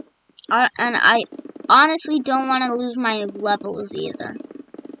 And I honestly don't want to lose my levels either.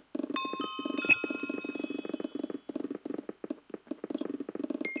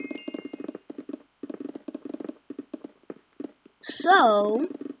 So,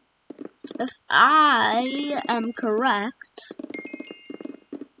 if I am correct,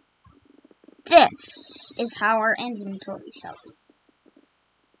 this is how our inventory shall be.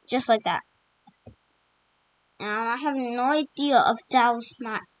 Just like that. Now, I have no idea if that was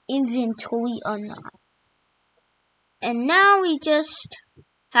my inventory or not. And now we just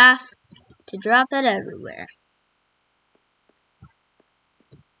have to drop it everywhere.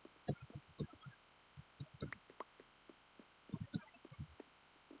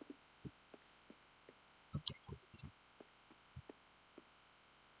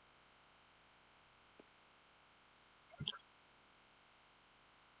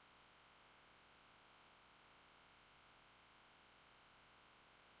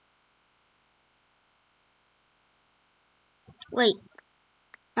 Wait,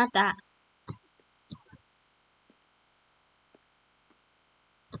 not that.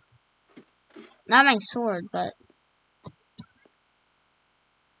 Not my sword, but...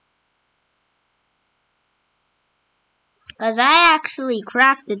 Because I actually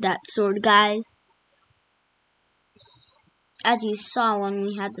crafted that sword, guys. As you saw when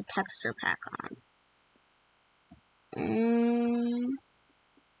we had the texture pack on.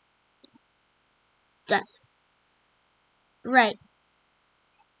 Done. Right.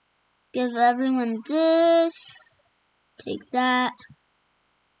 Give everyone this. Take that.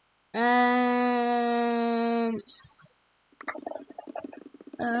 And...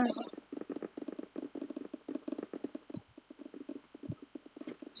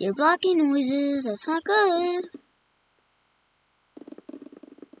 you're blocking noises. That's not good.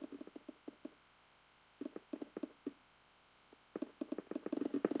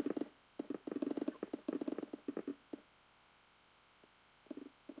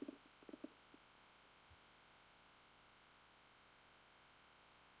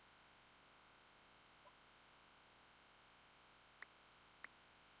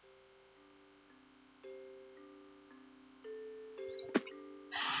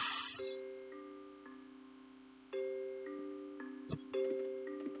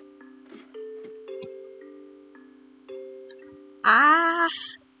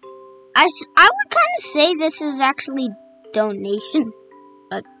 I would kind of say this is actually donation,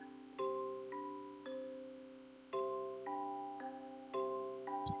 but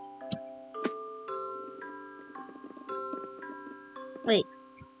wait,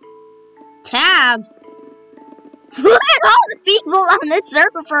 tab. Look at all the people on this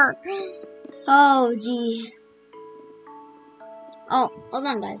server. Oh, gee. Oh, hold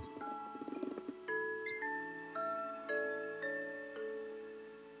on, guys.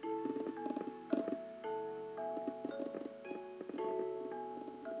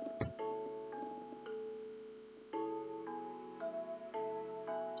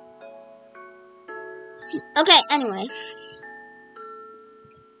 Okay, anyway.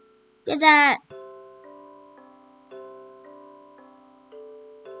 Get that.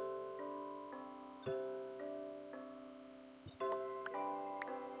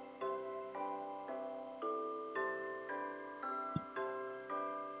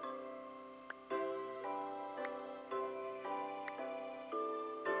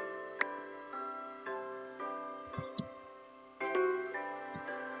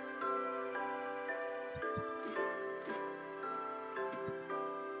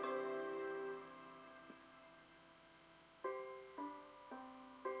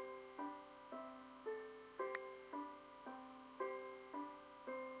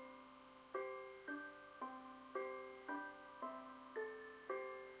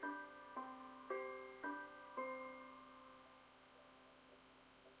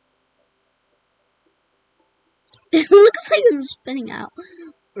 It looks like I'm spinning out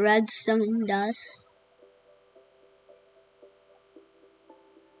redstone dust.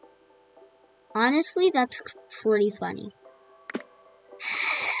 Honestly, that's pretty funny.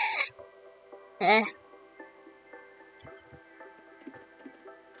 Eh.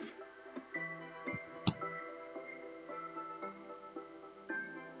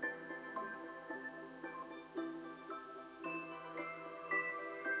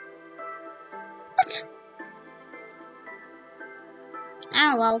 What?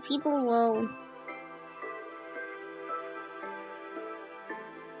 Ah, well, people will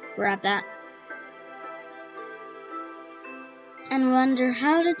grab that and wonder,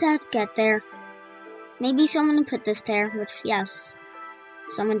 how did that get there? Maybe someone put this there, which, yes,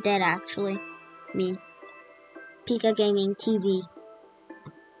 someone did actually. Me. Pika Gaming TV.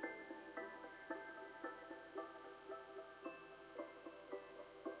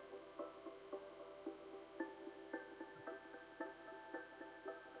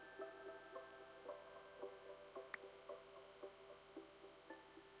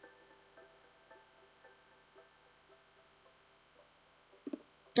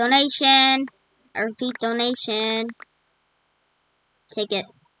 Donation. I repeat, donation. Take it.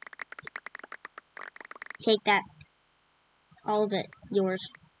 Take that. All of it. Yours.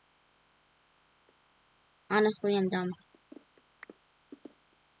 Honestly, I'm dumb.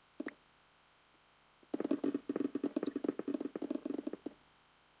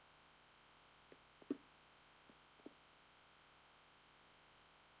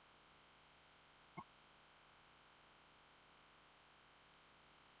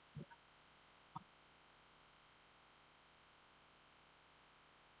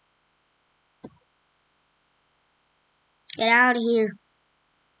 Get out of here.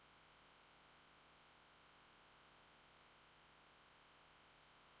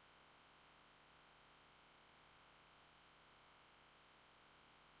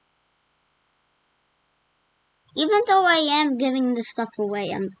 Even though I am giving this stuff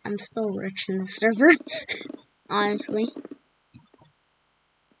away, I'm still rich in the server. Honestly.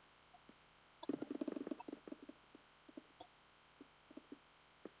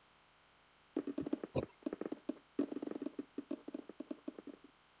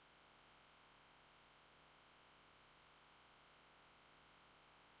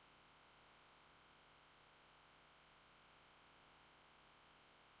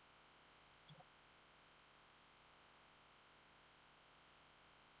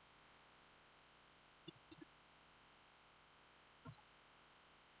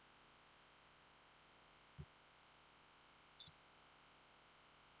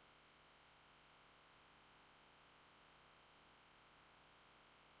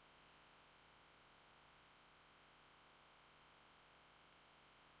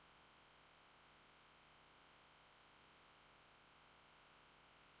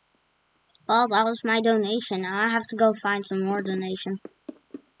 Well, that was my donation. Now I have to go find some more donation.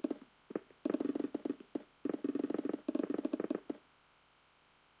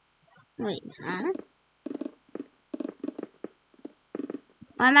 Wait, huh?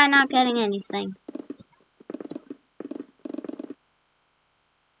 Why am I not getting anything?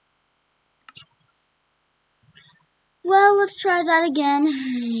 Well, let's try that again.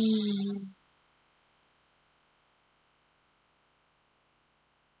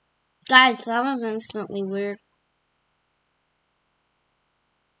 Guys, that was instantly weird.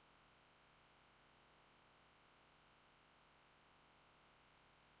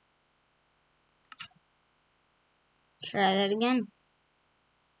 Try that again.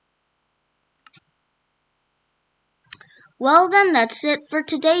 Well then, that's it for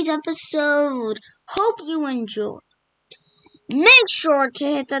today's episode. Hope you enjoyed. Make sure to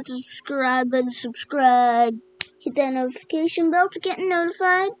hit that subscribe button, subscribe. Hit that notification bell to get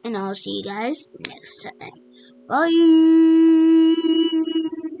notified. And I'll see you guys next time. Bye.